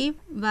bác sĩ.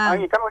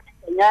 Vâng. Cảm ơn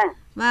chị nha.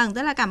 Vâng,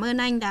 rất là cảm ơn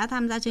anh đã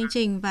tham gia chương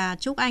trình và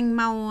chúc anh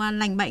mau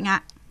lành bệnh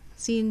ạ.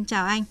 Xin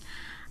chào anh.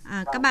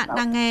 Các bạn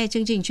đang nghe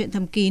chương trình Chuyện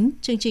Thầm Kín,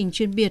 chương trình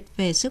chuyên biệt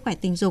về sức khỏe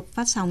tình dục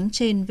phát sóng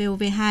trên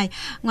VOV2.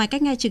 Ngoài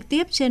cách nghe trực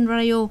tiếp trên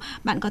radio,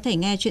 bạn có thể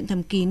nghe Chuyện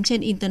Thầm Kín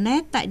trên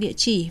Internet tại địa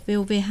chỉ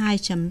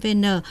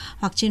vov2.vn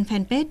hoặc trên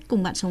fanpage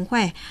Cùng Bạn Sống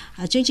Khỏe.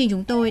 Chương trình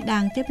chúng tôi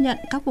đang tiếp nhận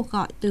các cuộc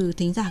gọi từ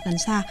thính giả gần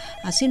xa.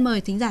 Xin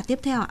mời thính giả tiếp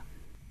theo ạ.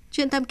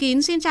 Chuyện Thầm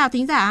Kín xin chào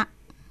thính giả.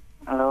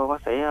 Alo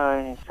bác sĩ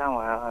ơi, sao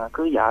mà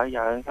cưới vợ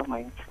giờ sao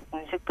mày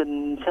xuất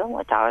tinh sớm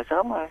quá trời,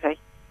 sớm quá bác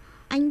sĩ.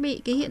 Anh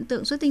bị cái hiện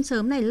tượng xuất tinh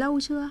sớm này lâu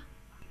chưa?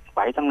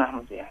 7-8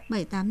 năm chị ạ.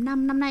 7-8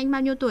 năm. Năm nay anh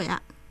bao nhiêu tuổi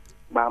ạ?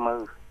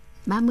 30.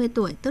 30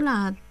 tuổi, tức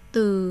là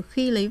từ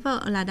khi lấy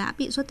vợ là đã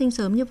bị xuất tinh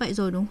sớm như vậy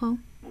rồi đúng không?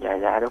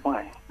 Dạ đúng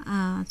rồi.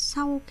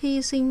 Sau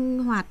khi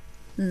sinh hoạt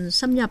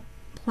xâm nhập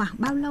khoảng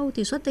bao lâu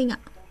thì xuất tinh ạ?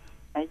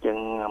 Ấy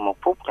chừng 1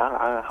 phút trở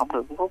lại, không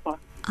được 1 phút nữa.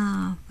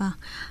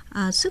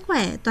 Vâng. Sức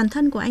khỏe toàn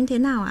thân của anh thế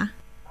nào ạ?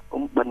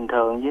 Cũng bình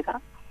thường vậy đó.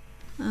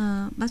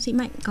 Bác sĩ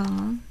Mạnh có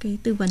cái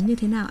tư vấn như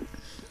thế nào ạ?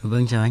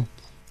 Vâng, chào anh.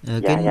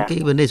 Cái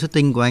vấn đề xuất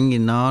tinh của anh thì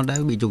nó đã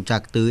bị trục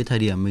trặc từ thời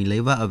điểm mình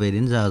lấy vợ về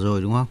đến giờ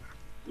rồi đúng không?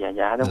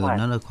 Dạ đúng rồi.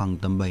 Nó là khoảng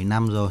tầm 7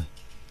 năm rồi.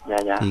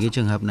 Dạ. Thì cái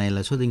trường hợp này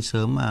là xuất tinh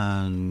sớm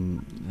mà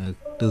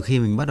từ khi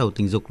mình bắt đầu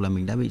tình dục là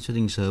mình đã bị xuất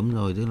tinh sớm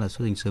rồi, tức là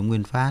xuất tinh sớm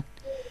nguyên phát.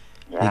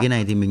 Thì cái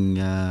này thì mình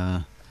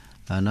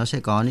nó sẽ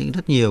có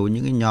rất nhiều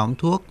những cái nhóm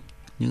thuốc,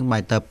 những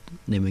bài tập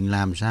để mình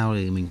làm sao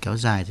để mình kéo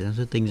dài thời gian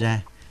xuất tinh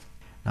ra.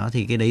 Đó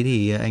thì cái đấy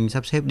thì anh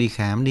sắp xếp đi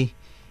khám đi,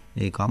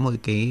 để có một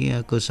cái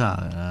cơ sở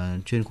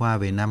chuyên khoa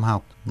về nam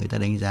học, người ta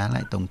đánh giá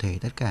lại tổng thể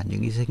tất cả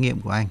những cái xét nghiệm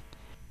của anh.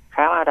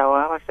 Khám ở đâu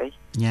á bác sĩ?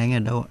 Nhà anh ở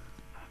đâu ạ?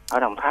 Ở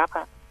Đồng Tháp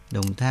á.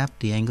 Đồng Tháp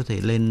thì anh có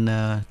thể lên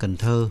Cần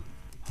Thơ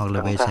hoặc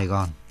là về Sài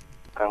Gòn.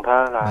 Cần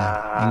Thơ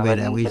là anh về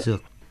Đại học Y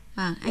Dược.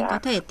 Anh có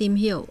thể tìm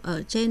hiểu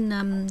ở trên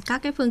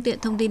các cái phương tiện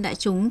thông tin đại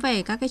chúng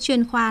về các cái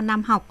chuyên khoa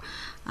nam học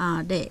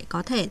để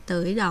có thể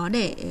tới đó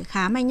để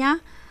khám anh nhá.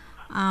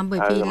 Bởi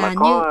vì là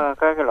có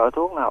cái loại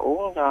thuốc nào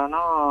uống cho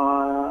nó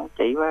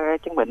trị với cái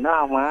chứng bệnh đó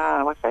không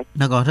á bác sĩ?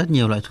 Nó có rất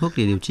nhiều loại thuốc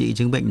để điều trị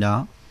chứng bệnh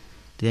đó.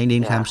 Thì anh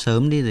đến khám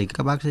sớm đi rồi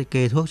các bác sẽ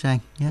kê thuốc cho anh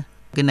nhé.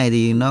 Cái này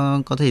thì nó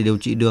có thể điều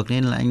trị được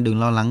nên là anh đừng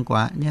lo lắng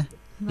quá nhé.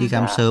 Đi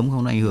khám sớm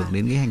không ảnh hưởng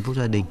đến cái hạnh phúc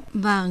gia đình.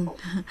 Vâng.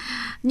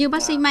 Như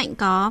bác sĩ Mạnh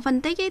có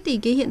phân tích ấy, thì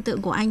cái hiện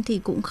tượng của anh thì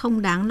cũng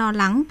không đáng lo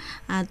lắng.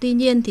 Tuy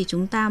nhiên thì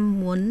chúng ta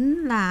muốn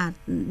là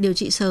điều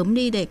trị sớm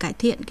đi để cải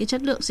thiện cái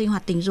chất lượng sinh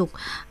hoạt tình dục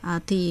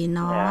thì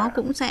nó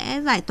cũng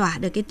sẽ giải tỏa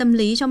được cái tâm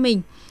lý cho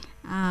mình.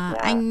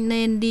 Anh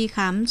nên đi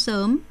khám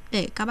sớm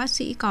để các bác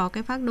sĩ có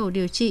cái phác đồ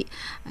điều trị.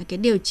 Cái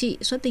điều trị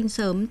xuất tinh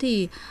sớm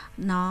thì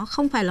nó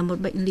không phải là một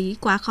bệnh lý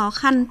quá khó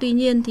khăn, tuy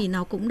nhiên thì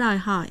nó cũng đòi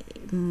hỏi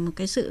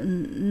cái sự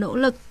nỗ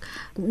lực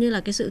cũng như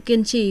là cái sự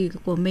kiên trì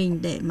của mình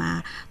để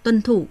mà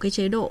tuân thủ cái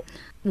chế độ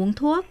uống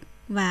thuốc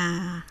và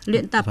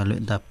luyện tập.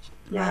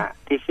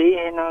 Chi phí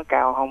nó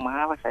cao không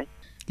hả bác sĩ?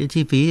 Cái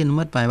chi phí thì nó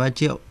mất vài 3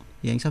 triệu,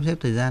 thì anh sắp xếp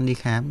thời gian đi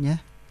khám nhé.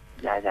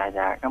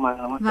 Dạ, cảm ơn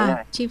bác sĩ. Vâng,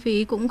 chi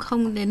phí cũng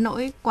không đến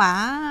nỗi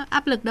quá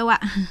áp lực đâu ạ.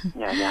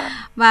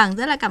 Dạ. Vâng,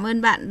 rất là cảm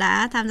ơn bạn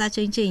đã tham gia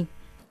chương trình.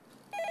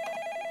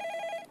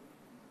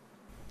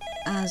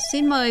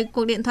 Xin mời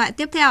cuộc điện thoại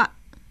tiếp theo ạ.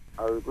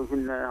 Tôi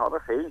xin hỏi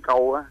bác sĩ một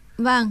câu á.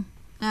 Vâng.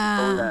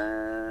 Tôi là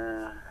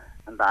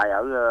anh Tài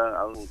ở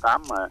quận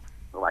 8 mà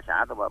bà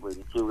xã tôi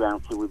bị siêu gan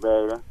siêu vi B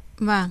đó.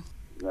 Vâng.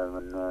 Giờ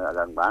mình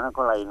gần bả nó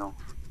có lây không?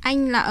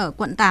 Anh là ở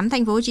quận 8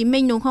 thành phố Hồ Chí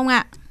Minh đúng không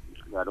ạ?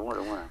 Dạ đúng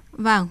rồi.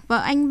 Vâng, vợ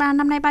anh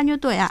năm nay bao nhiêu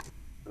tuổi ạ?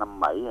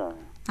 57 rồi.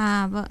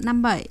 Vợ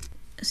 57.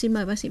 Xin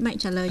mời bác sĩ Mạnh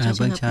trả lời cho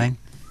trường hợp chào anh.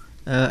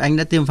 Anh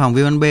đã tiêm phòng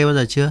viêm gan B bao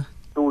giờ chưa?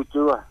 Tôi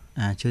chưa.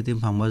 Chưa tiêm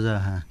phòng bao giờ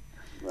hả?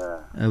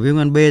 Dạ. Viêm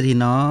gan B thì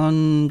nó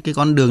cái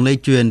con đường lây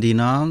truyền thì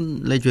nó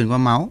lây truyền qua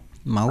máu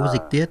và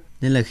dịch tiết,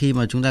 nên là khi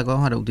mà chúng ta có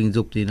hoạt động tình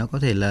dục thì nó có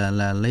thể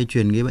là lây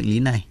truyền cái bệnh lý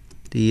này.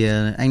 Thì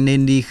anh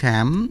nên đi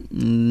khám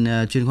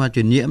chuyên khoa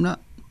truyền nhiễm đó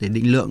để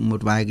định lượng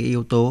một vài cái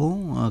yếu tố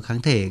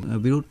kháng thể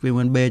virus viêm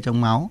gan B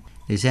trong máu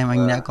để xem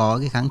anh đã có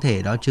cái kháng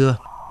thể đó chưa,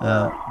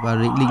 và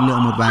định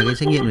lượng một vài cái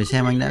xét nghiệm để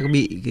xem anh đã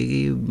bị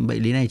cái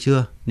bệnh lý này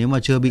chưa. Nếu mà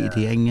chưa bị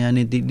thì anh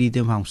nên đi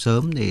tiêm phòng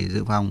sớm để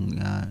dự phòng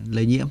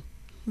lây nhiễm.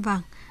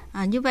 Vâng.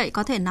 Như vậy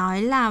có thể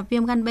nói là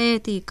viêm gan B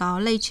thì có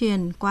lây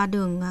truyền qua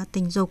đường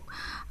tình dục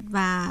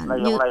và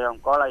lây không?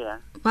 Có lây hả?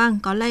 Vâng,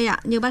 có lây ạ.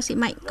 Như bác sĩ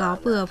Mạnh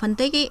vừa phân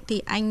tích ý, thì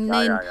anh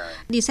nên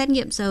đi xét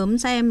nghiệm sớm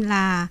xem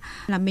là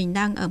mình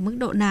đang ở mức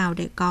độ nào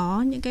để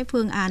có những cái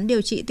phương án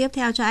điều trị tiếp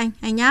theo cho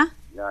anh nhá.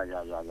 Dạ,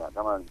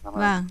 cảm ơn.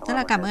 Vâng, rất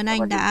là cảm ơn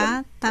anh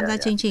đã tham gia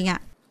chương trình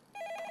ạ.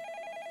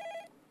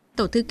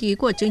 Tổ thư ký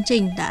của chương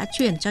trình đã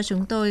chuyển cho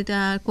chúng tôi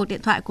cuộc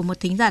điện thoại của một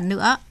thính giả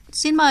nữa.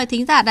 Xin mời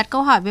thính giả đặt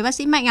câu hỏi với bác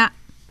sĩ Mạnh ạ.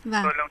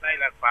 Vâng. Tôi lâu nay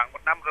là khoảng 1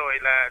 năm rồi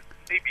là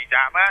đi bị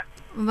giảm á.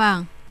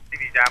 Vâng. Đi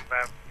bị giảm và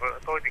vợ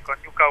tôi thì có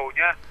nhu cầu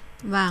nhá.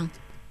 Vâng.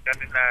 Cho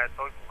nên là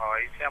tôi cũng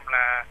hỏi xem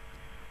là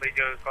bây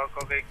giờ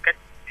có cái cách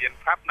biện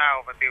pháp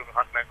nào và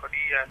hoặc là có đi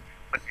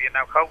bệnh viện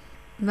nào không.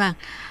 Vâng.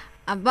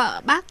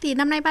 Vợ bác thì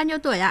năm nay bao nhiêu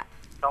tuổi ạ?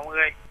 60.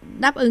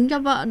 Đáp ứng cho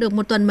vợ được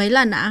 1 tuần mấy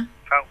lần ạ?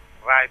 Không,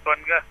 vài tuần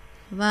cơ.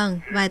 Vâng,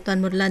 vài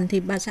tuần một lần thì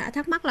bà xã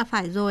thắc mắc là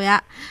phải rồi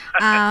ạ.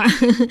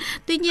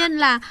 Tuy nhiên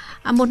là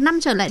một năm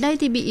trở lại đây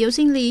thì bị yếu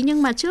sinh lý,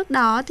 nhưng mà trước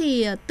đó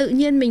thì tự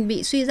nhiên mình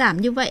bị suy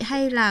giảm như vậy,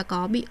 hay là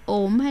có bị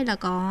ốm hay là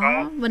có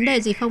vấn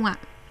đề gì không ạ?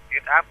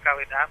 Huyết áp, cao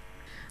huyết áp.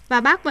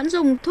 Và bác vẫn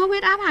dùng thuốc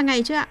huyết áp hàng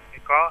ngày chưa ạ?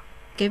 Có.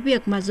 Cái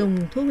việc mà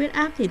dùng thuốc huyết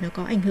áp thì nó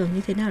có ảnh hưởng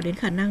như thế nào đến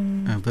khả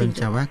năng Vâng,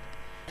 chào bác.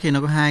 Thì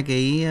nó có hai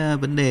cái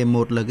vấn đề,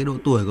 một là cái độ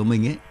tuổi của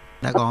mình ấy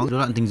đã có rối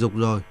loạn tình dục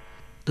rồi,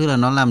 tức là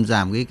nó làm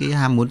giảm cái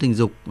ham muốn tình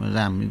dục,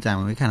 giảm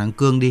cái khả năng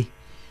cương đi.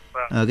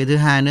 Cái thứ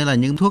hai nữa là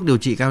những thuốc điều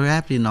trị cao huyết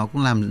áp thì nó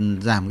cũng làm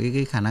giảm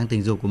cái khả năng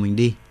tình dục của mình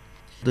đi.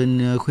 Tôi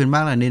khuyên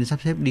bác là nên sắp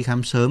xếp đi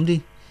khám sớm đi,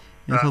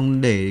 nếu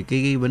không để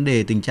cái vấn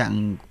đề tình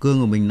trạng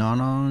cương của mình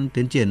nó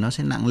tiến triển nó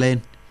sẽ nặng lên.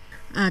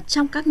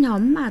 Trong các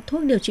nhóm mà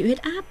thuốc điều trị huyết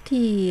áp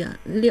thì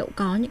liệu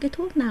có những cái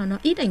thuốc nào nó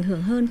ít ảnh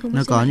hưởng hơn không?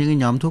 Nó có những cái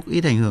nhóm thuốc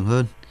ít ảnh hưởng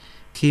hơn.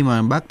 Khi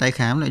mà bác tái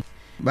khám lại,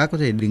 bác có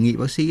thể đề nghị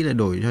bác sĩ là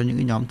đổi cho những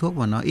cái nhóm thuốc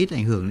mà nó ít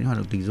ảnh hưởng đến hoạt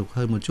động tình dục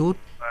hơn một chút.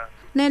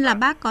 Nên là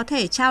bác có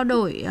thể trao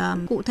đổi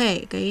cụ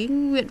thể cái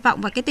nguyện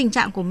vọng và cái tình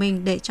trạng của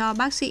mình để cho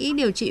bác sĩ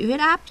điều trị huyết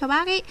áp cho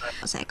bác ấy.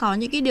 Sẽ có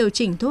những cái điều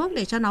chỉnh thuốc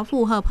để cho nó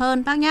phù hợp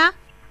hơn bác nhá.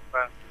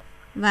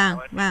 Vâng.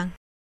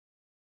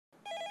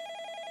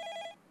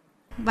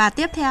 Và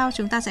tiếp theo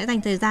chúng ta sẽ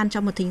dành thời gian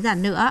cho một thính giả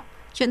nữa.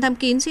 Chuyện thầm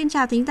kín xin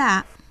chào thính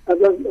giả.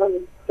 Vâng,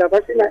 chào bác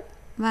sĩ này.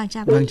 Vâng,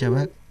 chào bác. Vâng, chào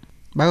bác.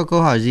 Bác có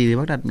câu hỏi gì thì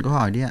bác đặt câu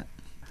hỏi đi ạ.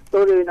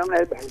 Tôi thì năm nay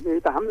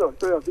 78 rồi,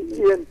 tôi ở Vĩnh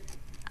Yên.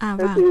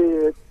 Thế thì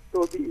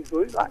tôi bị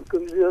rối loạn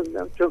cương dương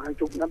trường hàng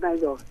chục năm nay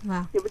rồi.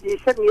 Nhưng mà đi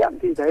xét nghiệm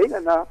thì thấy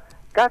là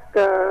các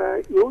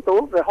yếu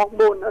tố về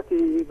hormone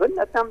thì vẫn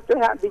là nằm giới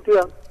hạn bình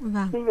thường.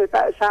 Nhưng mà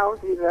tại sao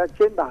thì là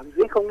trên bảo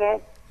dưới không nghe.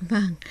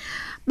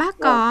 Bác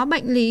có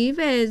bệnh lý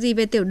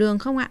về tiểu đường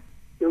không ạ?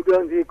 Tiểu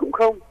đường thì cũng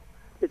không.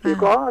 Thì chỉ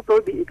có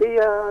tôi bị cái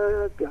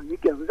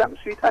kiểu dạng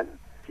suy thận.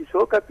 Chỉ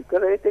số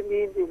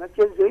creatinine thì nó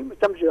trên dưới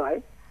 150.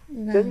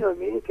 Đến rồi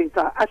mới thỉnh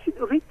thoảng acid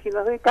uric thì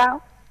nó hơi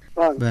cao.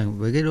 Vâng,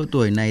 với cái độ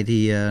tuổi này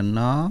thì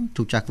nó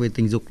trục trặc về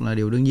tình dục là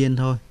điều đương nhiên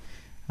thôi.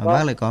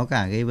 Bác lại có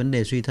cả cái vấn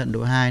đề suy thận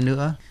độ 2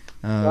 nữa.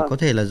 Có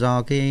thể là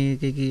do cái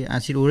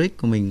acid uric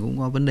của mình cũng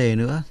có vấn đề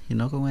nữa, thì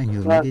nó cũng ảnh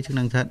hưởng đến cái chức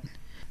năng thận.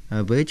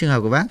 Với trường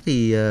hợp của bác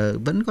thì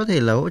vẫn có thể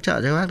là hỗ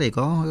trợ cho bác để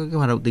có cái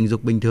hoạt động tình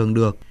dục bình thường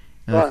được.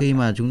 Khi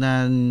mà chúng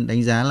ta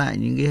đánh giá lại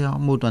những cái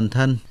hormone toàn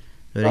thân,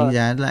 rồi đánh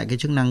giá lại cái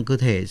chức năng cơ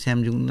thể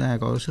xem chúng ta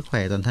có sức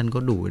khỏe toàn thân có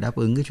đủ đáp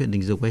ứng cái chuyện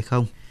tình dục hay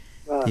không,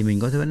 thì mình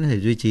vẫn có thể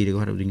duy trì được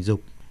hoạt động tình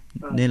dục.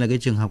 Nên là cái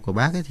trường hợp của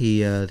bác ấy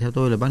thì theo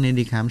tôi là bác nên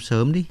đi khám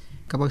sớm đi.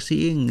 Các bác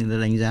sĩ người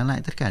ta đánh giá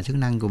lại tất cả chức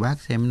năng của bác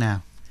xem thế nào,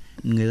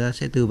 người ta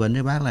sẽ tư vấn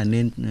cho bác là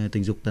nên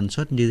tình dục tần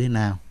suất như thế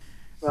nào,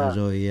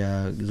 rồi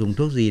dùng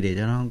thuốc gì để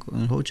cho nó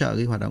hỗ trợ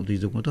cái hoạt động tình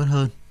dục nó tốt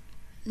hơn.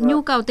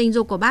 Nhu cầu tình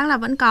dục của bác là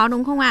vẫn có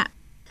đúng không ạ?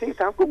 Thì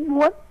cháu cũng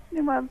muốn,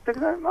 nhưng mà thực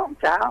ra nó cũng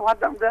chả hoạt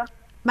động được.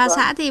 Bà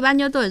xã thì bao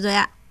nhiêu tuổi rồi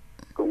ạ?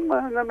 Cũng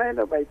năm nay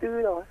là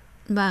 74 rồi.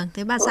 Vâng,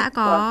 thế bà xã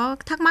có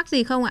thắc mắc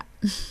gì không ạ?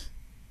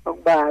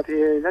 Ông bà thì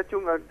nói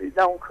chung là bị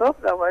đau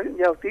khớp, đau ấy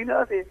nhiều. Tí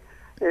nữa thì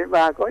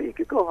bà có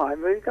cái câu hỏi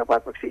với các bác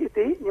sĩ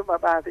tí, nhưng mà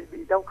bà thì bị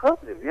đau khớp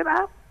thì huyết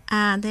áp.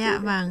 Thế ạ,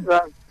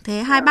 vâng. Thế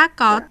hai bác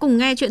có cùng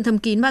nghe chuyện thầm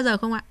kín bao giờ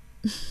không ạ?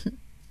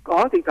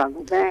 Có, thì càng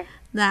cũng nghe.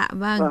 Dạ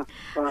vâng.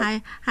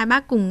 Hai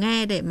bác cùng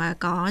nghe để mà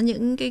có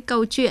những cái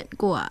câu chuyện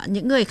của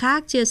những người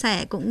khác chia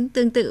sẻ cũng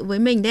tương tự với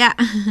mình đấy ạ.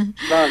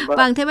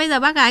 Vâng, thế bây giờ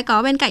bác gái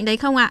có bên cạnh đấy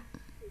không ạ?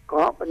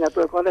 Có, nhà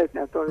tôi có đây,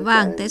 nhà tôi.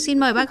 Vâng, thế xin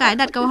mời bác gái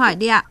đặt câu hỏi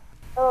đi ạ.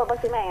 Bác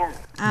sĩ này ạ.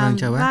 Vâng,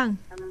 chào bác.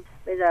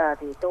 Bây giờ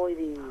thì tôi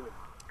thì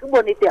cứ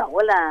buồn đi tiểu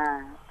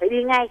là phải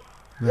đi ngay.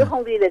 Nếu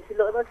không đi là xin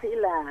lỗi bác sĩ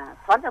là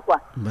thoát ra quần.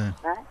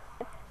 Đấy.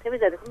 Thế bây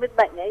giờ không biết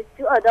bệnh ấy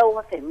chữa ở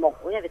đâu, phải mổ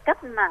phải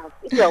cắt nào,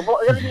 cái tiểu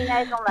vội cho đi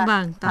ngay xong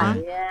là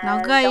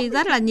nó gây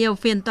rất là nhiều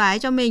phiền toái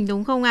cho mình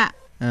đúng không ạ?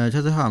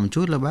 Cho tôi hỏi một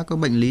chút là bác có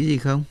bệnh lý gì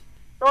không?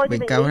 Bệnh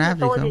cao huyết áp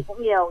gì không? Thì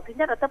cũng nhiều. Thứ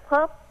nhất là thấp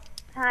khớp,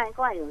 thứ hai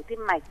có ảnh hưởng tim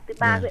mạch, thứ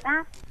ba huyết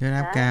áp. Huyết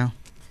áp cao.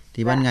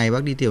 Thì ban ngày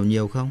bác đi tiểu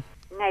nhiều không?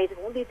 Ngày thì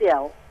cũng đi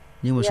tiểu.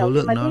 Nhưng mà số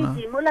lượng nó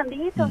chỉ mỗi lần đi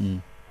ít thôi.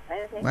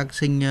 Bác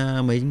sinh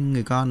mấy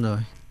người con rồi?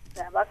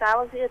 Dạ, báo cáo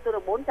bác sĩ tôi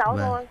được 4 cháu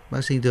thôi.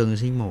 Bác sinh thường hay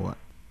sinh mổ ạ?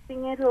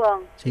 Sinh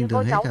thường. Sinh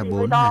thường hết cả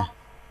 4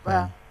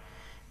 hả?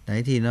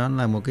 Đấy thì nó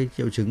là một cái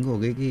triệu chứng của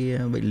cái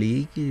bệnh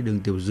lý cái đường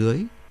tiểu dưới.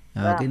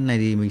 Cái này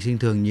thì mình sinh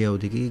thường nhiều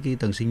thì cái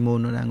tầng sinh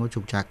môn nó đang có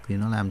trục trặc thì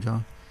nó làm cho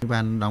cái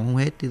van đóng không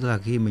hết. Tức là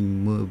khi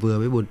mình vừa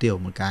mới buồn tiểu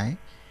một cái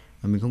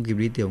mà mình không kịp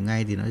đi tiểu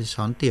ngay thì nó sẽ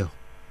xón tiểu.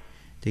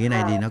 Thì cái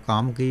này thì nó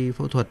có một cái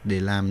phẫu thuật để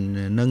làm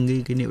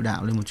nâng cái niệu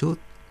đạo lên một chút.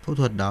 Phẫu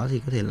thuật đó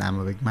thì có thể làm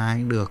ở Bạch Mai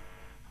cũng được,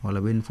 hoặc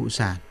là bên phụ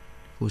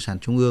sản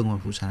Trung ương hoặc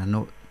phụ sản Hà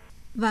Nội.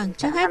 Vâng,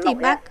 trước hết thì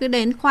bác cứ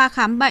đến khoa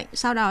khám bệnh,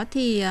 sau đó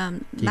thì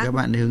bác, các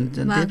bạn hướng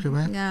dẫn tiếp cho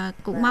bác.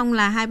 Cũng mong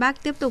là hai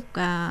bác tiếp tục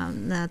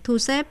thu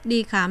xếp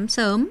đi khám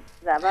sớm.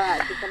 Dạ vâng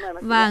ạ, xin cảm ơn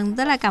bác sĩ. Vâng,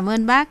 rất là cảm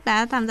ơn bác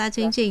đã tham gia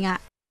chương trình ạ.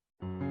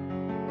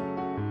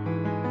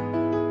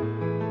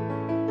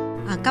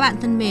 Các bạn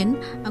thân mến,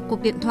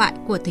 cuộc điện thoại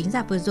của thính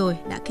giả vừa rồi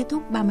đã kết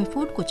thúc 30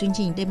 phút của chương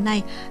trình đêm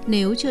nay.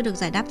 Nếu chưa được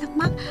giải đáp thắc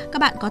mắc, các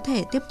bạn có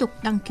thể tiếp tục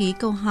đăng ký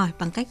câu hỏi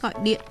bằng cách gọi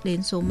điện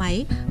đến số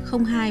máy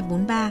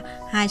 0243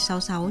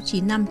 266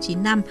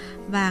 9595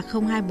 và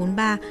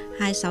 0243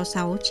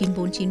 266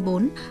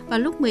 9494 vào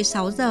lúc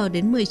 16 giờ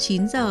đến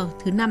 19 giờ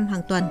thứ năm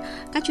hàng tuần.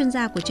 Các chuyên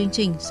gia của chương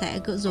trình sẽ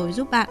gỡ rối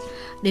giúp bạn.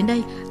 Đến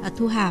đây,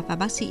 Thu Hà và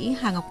bác sĩ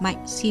Hà Ngọc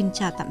Mạnh xin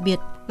chào tạm biệt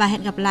và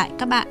hẹn gặp lại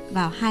các bạn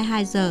vào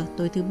 22 giờ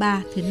tối thứ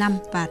 3, thứ 5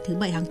 và thứ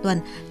 7 hàng tuần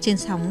trên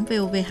sóng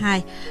VOV2.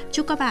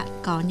 Chúc các bạn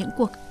có những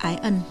cuộc ái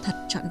ân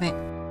thật trọn vẹn.